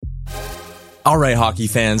All right, hockey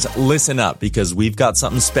fans, listen up because we've got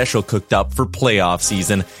something special cooked up for playoff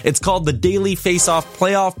season. It's called the Daily Face-Off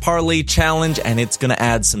Playoff Parlay Challenge, and it's going to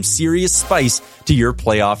add some serious spice to your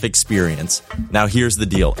playoff experience. Now, here's the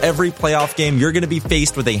deal. Every playoff game, you're going to be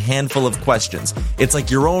faced with a handful of questions. It's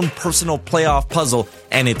like your own personal playoff puzzle,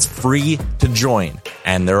 and it's free to join.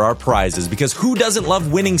 And there are prizes, because who doesn't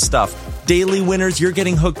love winning stuff? Daily winners, you're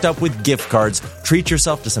getting hooked up with gift cards. Treat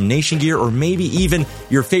yourself to some Nation gear or maybe even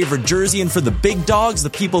your favorite jersey. And for the big dogs, the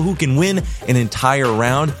people who can win an entire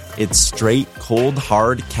round, it's straight, cold,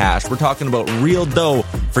 hard cash. We're talking about real dough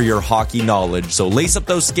for your hockey knowledge. So lace up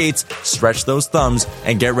those skates, stretch those thumbs,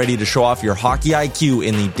 and get ready to show off your hockey IQ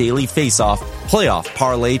in the Daily Face-Off Playoff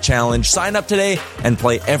Parlay Challenge. Sign up today and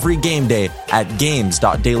play every game day at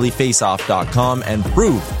games.dailyfaceoff.com and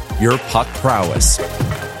prove your puck prowess.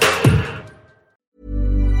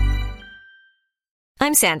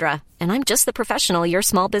 I'm Sandra, and I'm just the professional your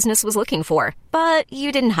small business was looking for. But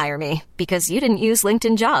you didn't hire me because you didn't use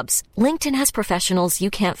LinkedIn Jobs. LinkedIn has professionals you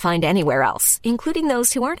can't find anywhere else, including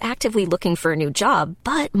those who aren't actively looking for a new job,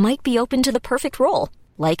 but might be open to the perfect role,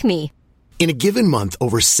 like me. In a given month,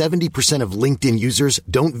 over 70% of LinkedIn users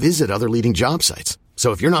don't visit other leading job sites.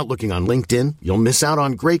 So if you're not looking on LinkedIn, you'll miss out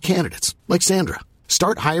on great candidates like Sandra.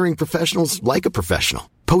 Start hiring professionals like a professional.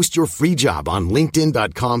 Post your free job on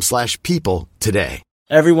linkedin.com/people today.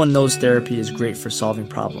 Everyone knows therapy is great for solving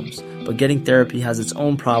problems, but getting therapy has its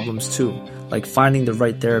own problems too, like finding the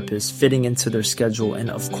right therapist, fitting into their schedule, and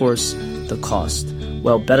of course, the cost.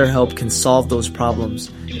 Well, BetterHelp can solve those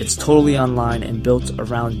problems. It's totally online and built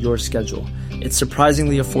around your schedule. It's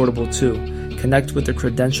surprisingly affordable too. Connect with a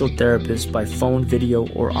credentialed therapist by phone, video,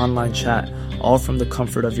 or online chat, all from the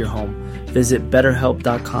comfort of your home. Visit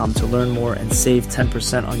BetterHelp.com to learn more and save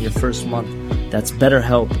 10% on your first month. That's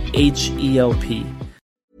BetterHelp, H-E-L-P.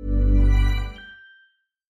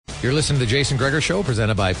 You're listening to the Jason Greger Show,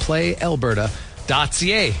 presented by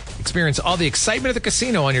PlayAlberta.ca. Experience all the excitement of the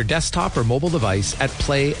casino on your desktop or mobile device at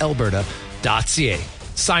PlayAlberta.ca.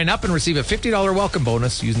 Sign up and receive a $50 welcome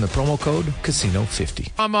bonus using the promo code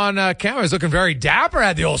Casino50. I'm on camera. I was looking very dapper.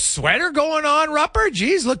 Had the old sweater going on, Rupper.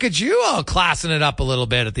 Geez, look at you all classing it up a little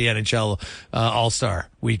bit at the NHL All-Star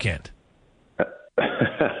weekend.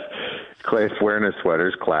 Clay wearing his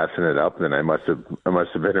sweaters, classing it up, then I must have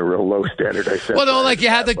been a real low standard. I said. Well, no, like you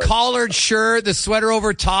had the collared shirt, the sweater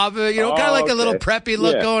over top, kind of like a little preppy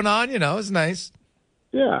look going on. It's nice.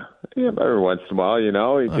 Yeah. Every once in a while, you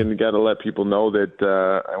got to let people know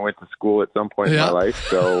that I went to school at some point in my life,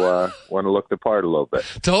 so want to look the part a little bit.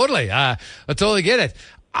 Totally, I totally get it.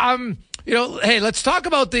 Hey, let's talk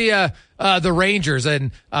about the Rangers,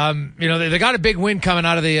 and they got a big win coming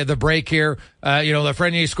out of the break here.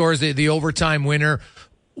 Lafreniere scores the overtime winner.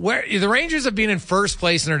 Where the Rangers have been in first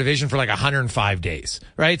place in their division for like 105 days,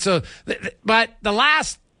 right? So, but the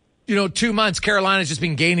last 2 months, Carolina's just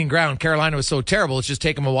been gaining ground. Carolina was so terrible; it's just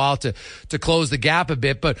taken them a while to close the gap a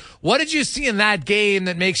bit. But what did you see in that game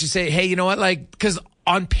that makes you say, "Hey, you know what?" Like, because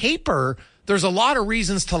on paper, there's a lot of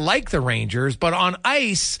reasons to like the Rangers, but on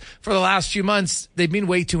ice for the last few months, they've been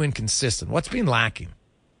way too inconsistent. What's been lacking?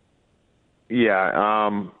 Yeah,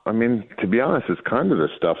 to be honest, it's kind of the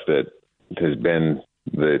stuff that has been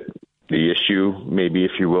the issue, maybe,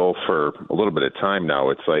 if you will, for a little bit of time now.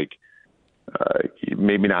 It's like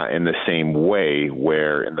maybe not in the same way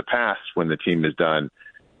where in the past when the team has done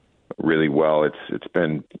really well, it's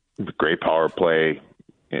been great power play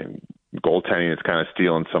and goaltending is kind of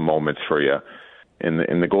stealing some moments for you. And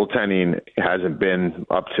the goaltending hasn't been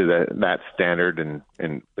up to that standard. And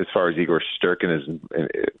as far as Igor Shesterkin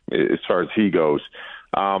as far as he goes,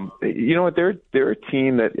 you know what? They're a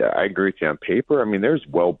team that I agree with you on paper. I mean, they're as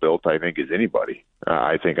well built, I think, as anybody.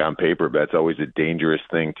 I think on paper, but that's always a dangerous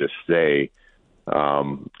thing to say.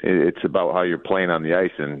 It's about how you're playing on the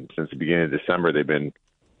ice. And since the beginning of December, they've been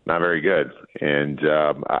not very good. And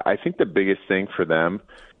I think the biggest thing for them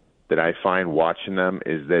that I find watching them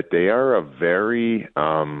is that they are a very,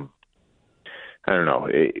 when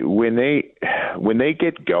they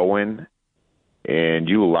get going and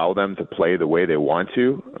you allow them to play the way they want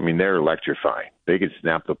to, I mean, they're electrifying. They can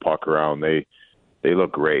snap the puck around. They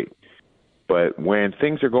look great. But when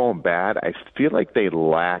things are going bad, I feel like they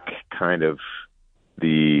lack kind of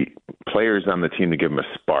the players on the team to give them a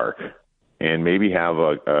spark and maybe have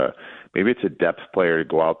maybe it's a depth player to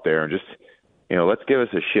go out there and just, let's give us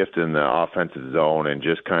a shift in the offensive zone and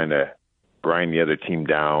just kind of grind the other team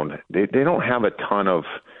down. They don't have a ton of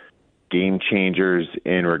game changers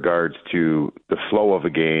in regards to the flow of a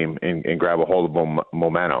game and grab a hold of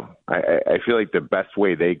momentum. I feel like the best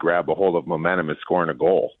way they grab a hold of momentum is scoring a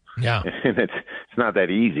goal. Yeah. And it's not that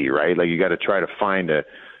easy, right? Like you got to try to find a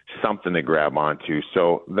something to grab onto.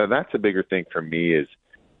 So that's a bigger thing for me is,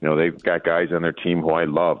 they've got guys on their team who I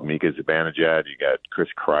love. Mika Zibanejad, you got Chris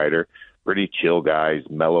Kreider, pretty chill guys,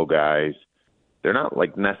 mellow guys. They're not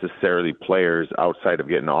like necessarily players outside of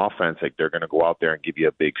getting offense. Like they're going to go out there and give you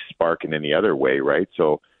a big spark in any other way, right?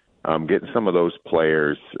 So getting some of those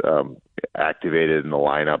players activated in the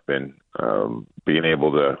lineup and being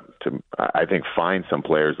able to, I think, find some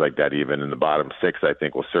players like that even in the bottom six, I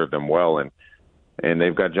think will serve them well. And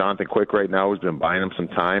they've got Jonathan Quick right now who's been buying them some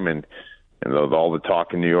time. And all the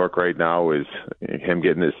talk in New York right now is him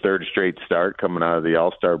getting his third straight start coming out of the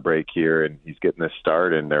All-Star break here, and he's getting this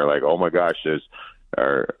start, and they're like, oh, my gosh,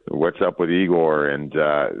 what's up with Igor? And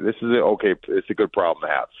this is it's a good problem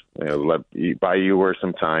to have. Buy Igor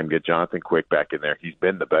some time, get Jonathan Quick back in there. He's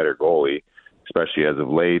been the better goalie, especially as of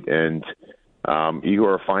late, and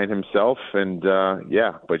Igor will find himself. And,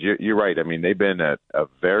 but you're right. I mean, they've been a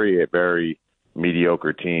very, very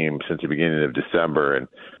mediocre team since the beginning of December, and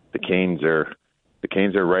the Canes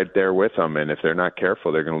are right there with them, and if they're not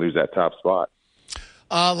careful, they're going to lose that top spot.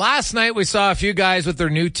 Last night we saw a few guys with their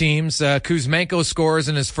new teams. Kuzmenko scores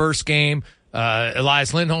in his first game.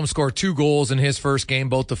 Elias Lindholm scored 2 goals in his first game.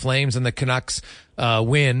 Both the Flames and the Canucks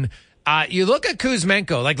win. You look at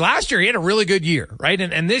Kuzmenko, like last year he had a really good year, right?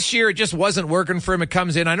 And this year it just wasn't working for him. It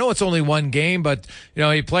comes in, I know it's only one game, but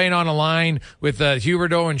he playing on a line with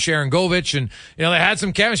Huberdeau and Sharangovich, and they had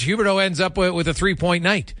some chemistry. Huberdeau ends up with a 3-point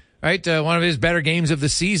night. Right, one of his better games of the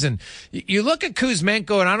season. You look at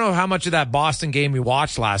Kuzmenko, and I don't know how much of that Boston game you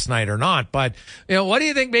watched last night or not, but what do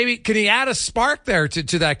you think? Maybe can he add a spark there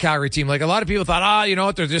to that Calgary team? Like a lot of people thought, you know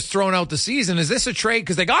what, they're just throwing out the season. Is this a trade?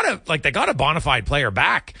 Because they got a bona fide player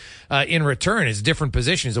back in return. It's a different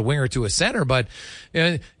position, he's a winger to a center. But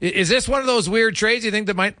is this one of those weird trades you think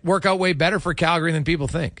that might work out way better for Calgary than people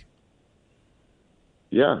think?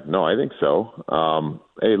 Yeah, no, I think so.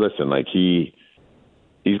 Hey, listen, like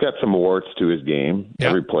He's got some warts to his game. Yep.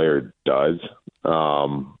 Every player does.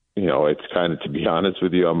 It's kind of, to be honest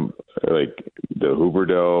with you, I'm like the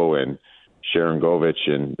Huberdeau and Sharangovich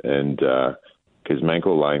and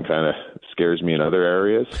Kuzmenko line kind of scares me in other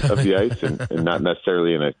areas of the ice and not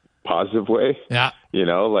necessarily in a positive way. Yeah.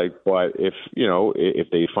 But if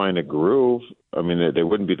they find a groove, I mean, they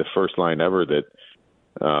wouldn't be the first line ever that's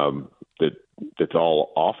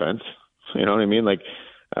all offense. You know what I mean? Like,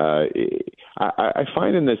 I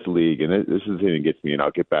find in this league, and this is the thing that gets me, and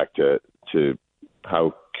I'll get back to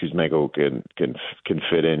how Kuzmenko can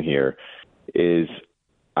fit in here, is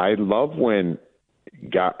I love when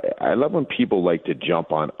people like to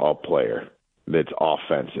jump on a player that's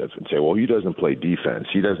offensive and say, well, he doesn't play defense,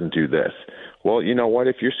 he doesn't do this. Well, you know what?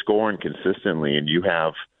 If you're scoring consistently and you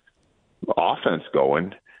have offense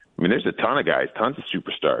going, I mean, there's a ton of guys, tons of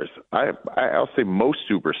superstars. I'll say most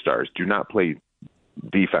superstars do not play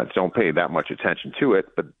defense, don't pay that much attention to it,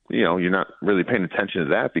 but you're not really paying attention to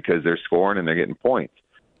that because they're scoring and they're getting points.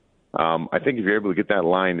 I think if you're able to get that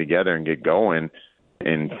line together and get going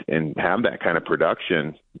and have that kind of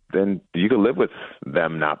production, then you can live with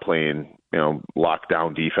them not playing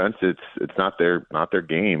lockdown defense. It's not their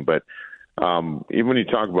game. But even when you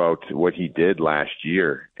talk about what he did last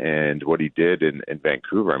year and what he did in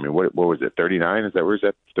Vancouver, I mean, what was it, 39? Is that where is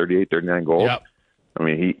that? 38, 39 goals? Yep. I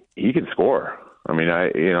mean, he can score. I mean, I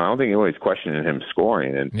don't think anybody's questioning him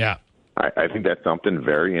scoring, and yeah, I think that's something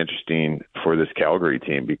very interesting for this Calgary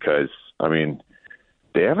team because, I mean,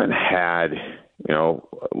 they haven't had,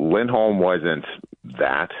 Lindholm wasn't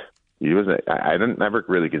that. He wasn't. I never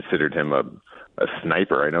really considered him a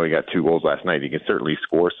sniper. I know he got 2 goals last night. He can certainly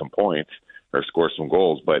score some points or score some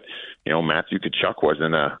goals, but Matthew Tkachuk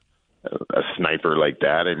wasn't a sniper like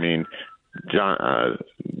that. I mean, John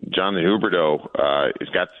Huberdeau, he's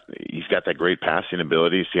got that great passing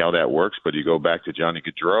ability. See how that works. But you go back to Johnny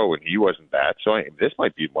Gaudreau, and he wasn't that. So this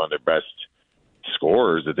might be one of their best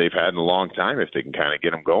scorers that they've had in a long time if they can kind of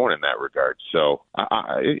get them going in that regard. So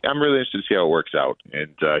I'm really interested to see how it works out.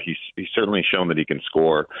 And he's certainly shown that he can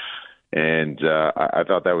score. And I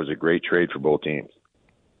thought that was a great trade for both teams.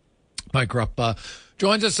 Mike Rupp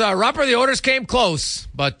joins us. Rupper, the Oilers came close,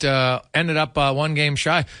 but ended up 1 game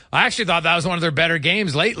shy. I actually thought that was one of their better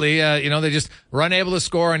games lately. They just were unable to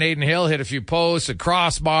score, and Aiden Hill hit a few posts, a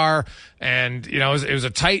crossbar, and it was a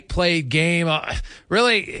tight played game.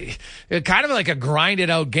 Really, kind of like a grinded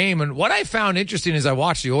out game. And what I found interesting is I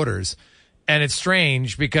watched the Oilers, and it's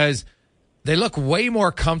strange because they look way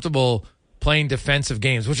more comfortable playing defensive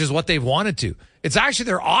games, which is what they've wanted to. It's actually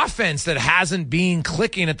their offense that hasn't been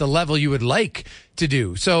clicking at the level you would like to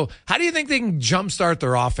do. So how do you think they can jumpstart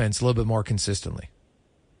their offense a little bit more consistently?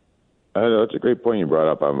 I know, it's a great point you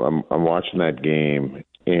brought up. I'm watching that game,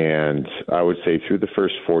 And I would say through the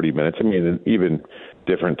first 40 minutes, I mean, even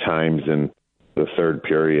different times in the third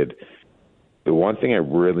period, the one thing I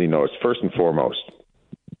really noticed, first and foremost,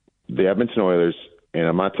 the Edmonton Oilers, and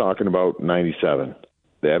I'm not talking about 97,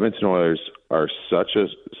 the Edmonton Oilers are such a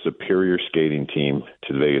superior skating team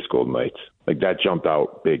to the Vegas Golden Knights. Like, that jumped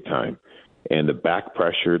out big time. And the back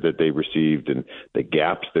pressure that they received and the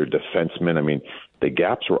gaps, their defensemen, I mean, the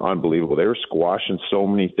gaps were unbelievable. They were squashing so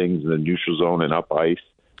many things in the neutral zone and up ice.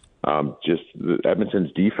 Just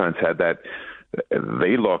Edmonton's defense had that.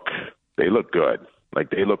 They look good. Like,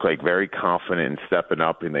 they look like very confident in stepping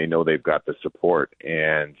up, and they know they've got the support.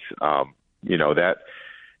 And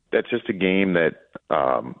that's just a game that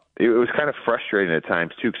it was kind of frustrating at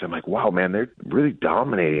times too, because I'm like, wow, man, they're really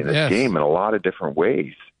dominating this game in a lot of different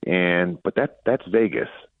ways. But that's Vegas,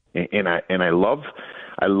 and I love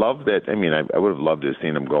that. I mean, I would have loved to have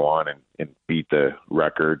seen them go on and beat the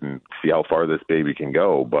record and see how far this baby can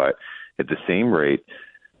go. But at the same rate,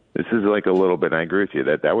 this is like a little bit. And I agree with you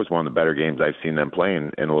that was one of the better games I've seen them play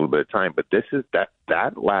in a little bit of time. But this is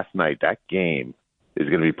that last night, that game is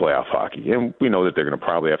going to be playoff hockey, and we know that they're going to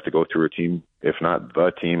probably have to go through a team, if not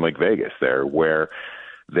the team, like Vegas there, where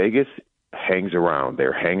Vegas hangs around,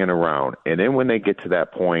 they're hanging around, and then when they get to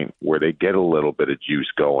that point where they get a little bit of juice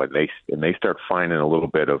going, they start finding a little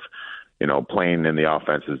bit of, playing in the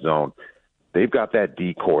offensive zone, they've got that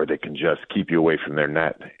decor that can just keep you away from their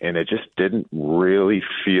net, and it just didn't really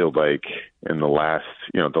feel like in the last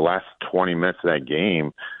 20 minutes of that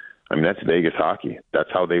game. I mean, that's Vegas hockey. That's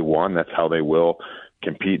how they won. That's how they will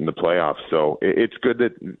compete in the playoffs. So it's good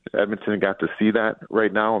that Edmonton got to see that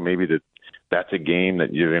right now, and maybe that's a game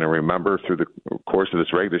that you're going to remember through the course of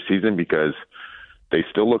this regular season, because they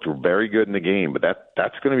still looked very good in the game, but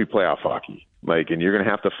that's going to be playoff hockey. Like, and you're going to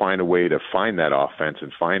have to find a way to find that offense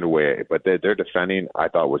and find a way. But their defending, I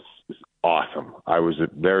thought, was awesome. I was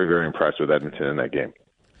very, very impressed with Edmonton in that game.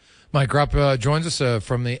 Mike Rupp joins us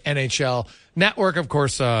from the NHL Network, of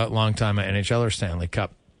course, longtime NHLer, Stanley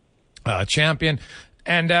Cup champion.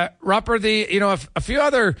 And Rupper, a few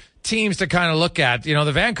other teams to kind of look at.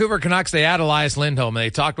 The Vancouver Canucks, they had Elias Lindholm, and they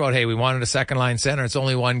talked about, hey, we wanted a second-line center. It's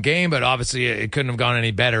only one game, but obviously it couldn't have gone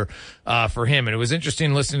any better for him. And it was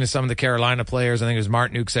interesting listening to some of the Carolina players. I think it was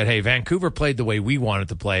Martin who said, hey, Vancouver played the way we wanted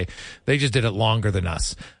to play. They just did it longer than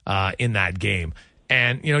us in that game.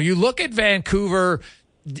 And, you look at Vancouver,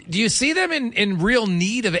 do you see them in real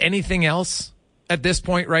need of anything else at this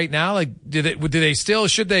point right now? Like,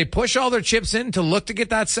 should they push all their chips in to look to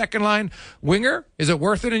get that second line winger? Is it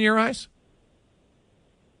worth it in your eyes?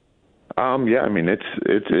 Yeah, I mean,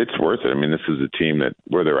 it's worth it. I mean, this is a team that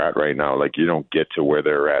where they're at right now. Like, you don't get to where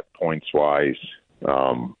they're at points wise. You're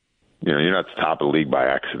not the top of the league by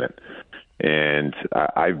accident. And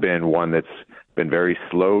I've been one that's been very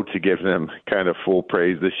slow to give them kind of full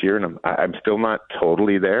praise this year, and I'm still not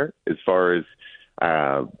totally there as far as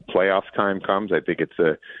playoff time comes. I think it's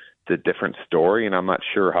a different story, and I'm not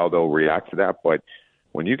sure how they'll react to that. But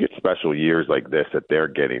when you get special years like this that they're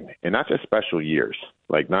getting, and not just special years,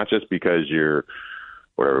 like not just because you're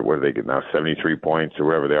what are they getting now, 73 points or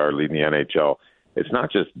wherever they are leading the NHL. It's not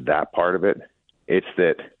just that part of it. It's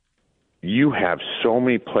that you have so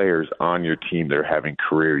many players on your team that are having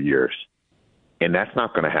career years. And that's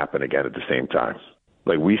not going to happen again at the same time.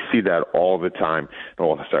 Like, we see that all the time.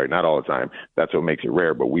 Oh, sorry, not all the time. That's what makes it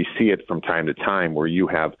rare. But we see it from time to time where you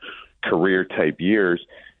have career-type years.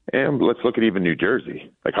 And let's look at even New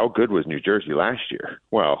Jersey. Like, how good was New Jersey last year?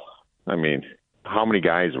 Well, I mean, how many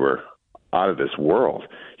guys were out of this world?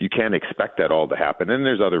 You can't expect that all to happen. And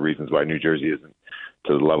there's other reasons why New Jersey isn't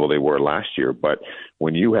to the level they were last year. But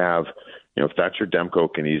when you have, Thatcher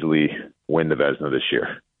Demko can easily win the Vezina this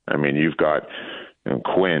year. I mean, you've got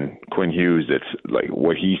Quinn Hughes. It's like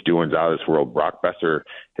what he's doing is out of this world. Brock Besser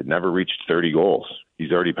had never reached 30 goals.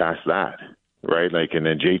 He's already passed that, right? Like, and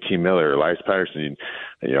then JT Miller, Elias Pettersson,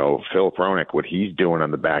 Philip Roenick, what he's doing on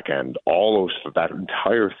the back end. That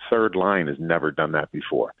entire third line has never done that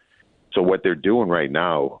before. So what they're doing right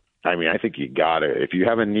now, I mean, I think you got it. If you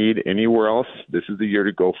have a need anywhere else, this is the year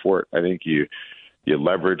to go for it. I think you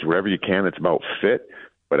leverage wherever you can. It's about fit.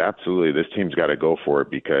 But absolutely, this team's got to go for it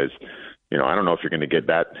because, I don't know if you're going to get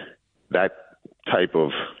that type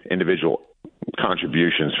of individual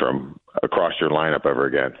contributions from across your lineup ever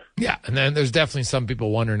again. Yeah, and then there's definitely some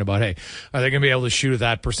people wondering about, hey, are they going to be able to shoot at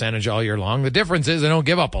that percentage all year long? The difference is they don't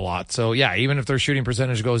give up a lot. So, yeah, even if their shooting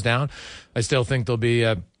percentage goes down, I still think they'll be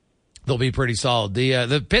They'll be pretty solid.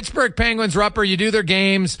 The Pittsburgh Penguins, Rupper, you do their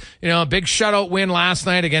games. A big shutout win last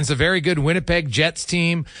night against a very good Winnipeg Jets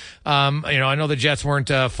team. I know the Jets weren't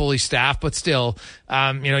fully staffed, but still,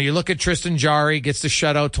 you look at Tristan Jarry, gets the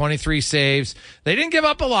shutout, 23 saves. They didn't give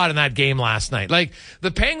up a lot in that game last night. Like, the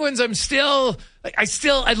Penguins, I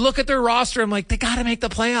look at their roster, I'm like, they got to make the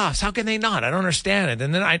playoffs. How can they not? I don't understand it.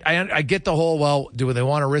 And then I get the whole, well, do they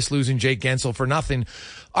want to risk losing Jake Gensel for nothing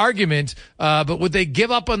argument, but would they give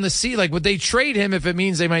up on the C? Like, would they trade him if it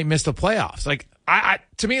means they might miss the playoffs? Like,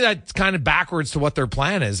 to me, that's kind of backwards to what their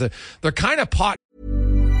plan is. They're kind of pot.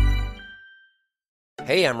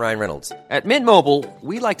 Hey, I'm Ryan Reynolds. At Mint Mobile,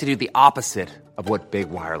 we like to do the opposite of what Big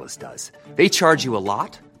Wireless does. They charge you a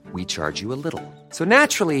lot, we charge you a little. So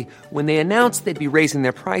naturally, when they announced they'd be raising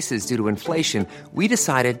their prices due to inflation, we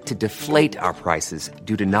decided to deflate our prices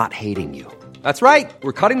due to not hating you. That's right.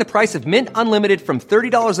 We're cutting the price of Mint Unlimited from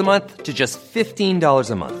 $30 a month to just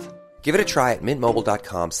 $15 a month. Give it a try at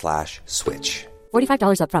mintmobile.com/switch.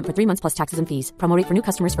 $45 up front for 3 months plus taxes and fees. Promo rate for new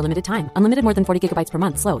customers for limited time. Unlimited more than 40 gigabytes per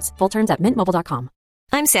month. Slows full terms at mintmobile.com.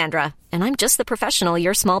 I'm Sandra, and I'm just the professional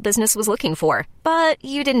your small business was looking for. But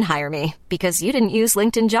you didn't hire me because you didn't use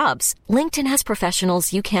LinkedIn Jobs. LinkedIn has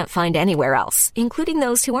professionals you can't find anywhere else, including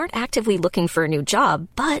those who aren't actively looking for a new job,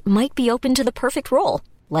 but might be open to the perfect role,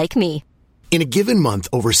 like me. In a given month,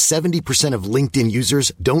 over 70% of LinkedIn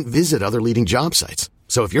users don't visit other leading job sites.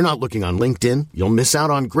 So if you're not looking on LinkedIn, you'll miss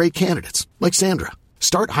out on great candidates like Sandra.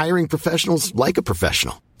 Start hiring professionals like a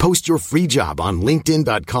professional. Post your free job on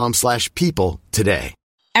linkedin.com/people today.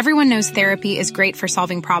 Everyone knows therapy is great for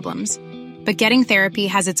solving problems, but getting therapy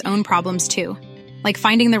has its own problems too, like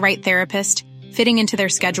finding the right therapist, fitting into their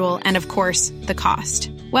schedule, and of course, the cost.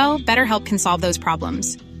 Well, BetterHelp can solve those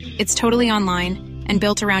problems. It's totally online and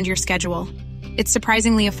built around your schedule. It's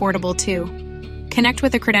surprisingly affordable too. Connect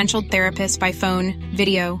with a credentialed therapist by phone,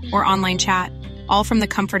 video, or online chat, all from the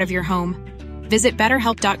comfort of your home. Visit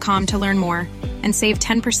BetterHelp.com to learn more and save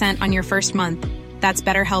 10% on your first month. That's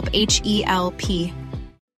BetterHelp, H-E-L-P.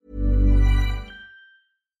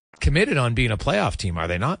 Committed on being a playoff team, are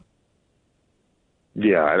they not?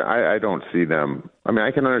 Yeah, I don't see them. I mean,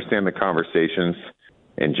 I can understand the conversations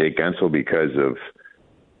and Jake Gensel because of,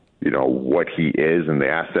 what he is and the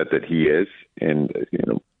asset that he is. And,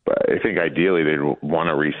 I think ideally they'd want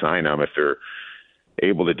to re-sign him if they're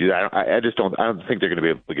able to do that. I don't think they're going to be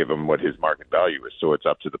able to give him what his market value is. So it's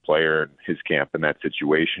up to the player and his camp in that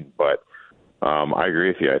situation. But I agree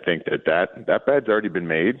with you. I think that bed's already been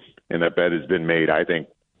made, and that bed has been made,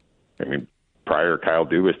 prior Kyle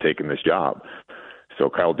Dubas taking this job. So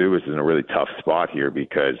Kyle Dubas is in a really tough spot here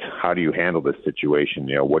because how do you handle this situation?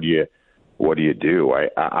 What do you do?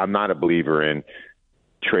 I'm not a believer in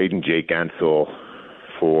trading Jake Gensel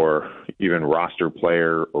for even roster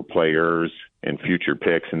player or players and future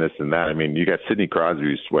picks and this and that. I mean, you got Sidney Crosby,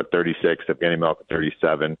 who's 36, Evgeny Malkin,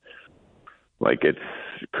 37. Like, it's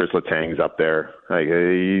Chris Letang's up there.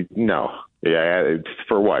 No. Yeah, it's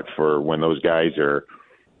for what? For when those guys are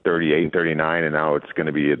 38 and 39, and now it's going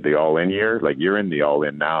to be the all-in year? Like, you're in the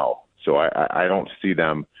all-in now. So I don't see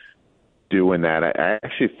them doing that. I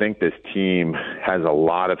actually think this team has a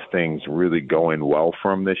lot of things really going well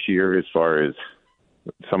for them this year as far as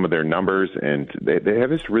some of their numbers, and they have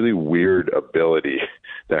this really weird ability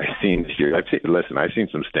that I've seen this year. I've seen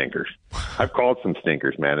some stinkers. I've called some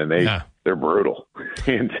stinkers, man, and they're brutal.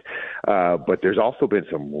 And but there's also been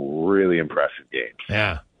some really impressive games.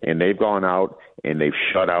 Yeah. And they've gone out and they've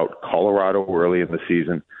shut out Colorado early in the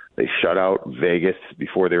season. They shut out Vegas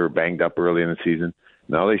before they were banged up early in the season.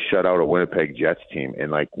 Now they shut out a Winnipeg Jets team.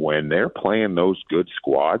 And, when they're playing those good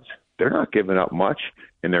squads, they're not giving up much,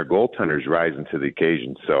 and their goaltenders rising to the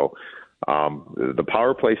occasion. So the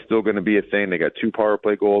power play is still going to be a thing. They got 2 power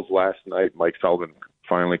play goals last night. Mike Sullivan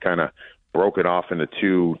finally kind of broke it off into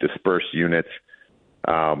 2 dispersed units.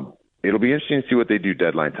 It'll be interesting to see what they do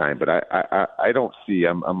deadline time, but I don't see.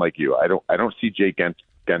 I'm like you. I don't see Jake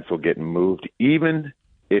Gensel getting moved, even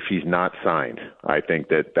if he's not signed. I think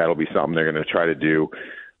that'll be something they're going to try to do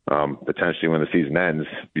potentially when the season ends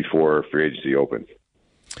before free agency opens.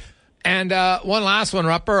 And one last one,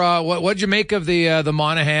 Rupper. What'd you make of the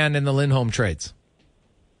Monahan and the Lindholm trades?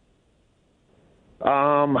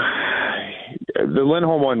 The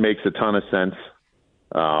Lindholm one makes a ton of sense.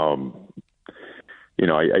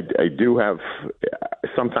 I do have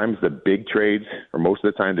sometimes the big trades, or most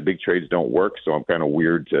of the time the big trades don't work. So I'm kind of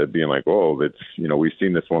weird to being like, we've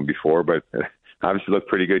seen this one before, but obviously looked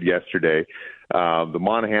pretty good yesterday. The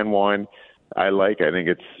Monahan one, I think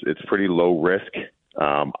it's pretty low risk.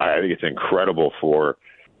 I think it's incredible for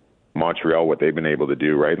Montreal what they've been able to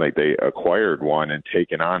do, right? Like, they acquired one and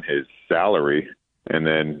taken on his salary and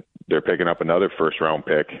then they're picking up another first-round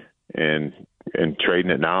pick and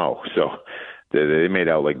trading it now. So they made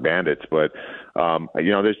out like bandits. But,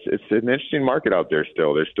 it's an interesting market out there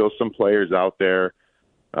still. There's still some players out there.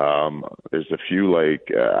 There's a few,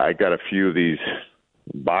 I got a few of these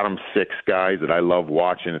bottom six guys that I love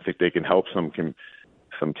watching. I think they can help some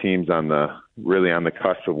teams on the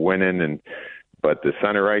cusp of winning. But the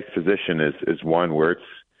center ice position is one where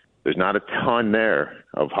there's not a ton there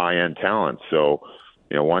of high-end talent. So,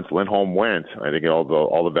 once Lindholm went, I think all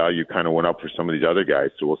the value kind of went up for some of these other guys.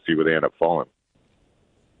 So we'll see where they end up falling.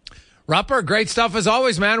 Rupper, great stuff as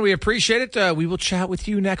always, man. We appreciate it. We will chat with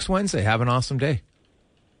you next Wednesday. Have an awesome day.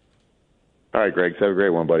 All right, Greg. Have a great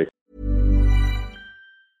one, buddy.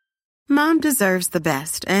 Mom deserves the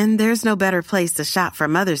best, and there's no better place to shop for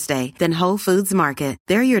Mother's Day than Whole Foods Market.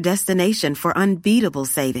 They're your destination for unbeatable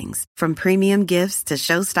savings, from premium gifts to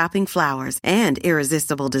show-stopping flowers and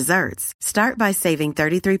irresistible desserts. Start by saving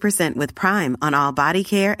 33% with Prime on all body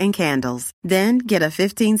care and candles. Then get a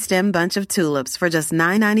 15-stem bunch of tulips for just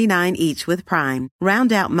 $9.99 each with Prime.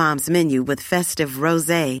 Round out Mom's menu with festive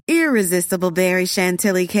rosé, irresistible berry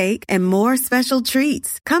chantilly cake, and more special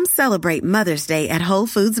treats. Come celebrate Mother's Day at Whole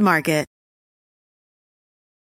Foods Market.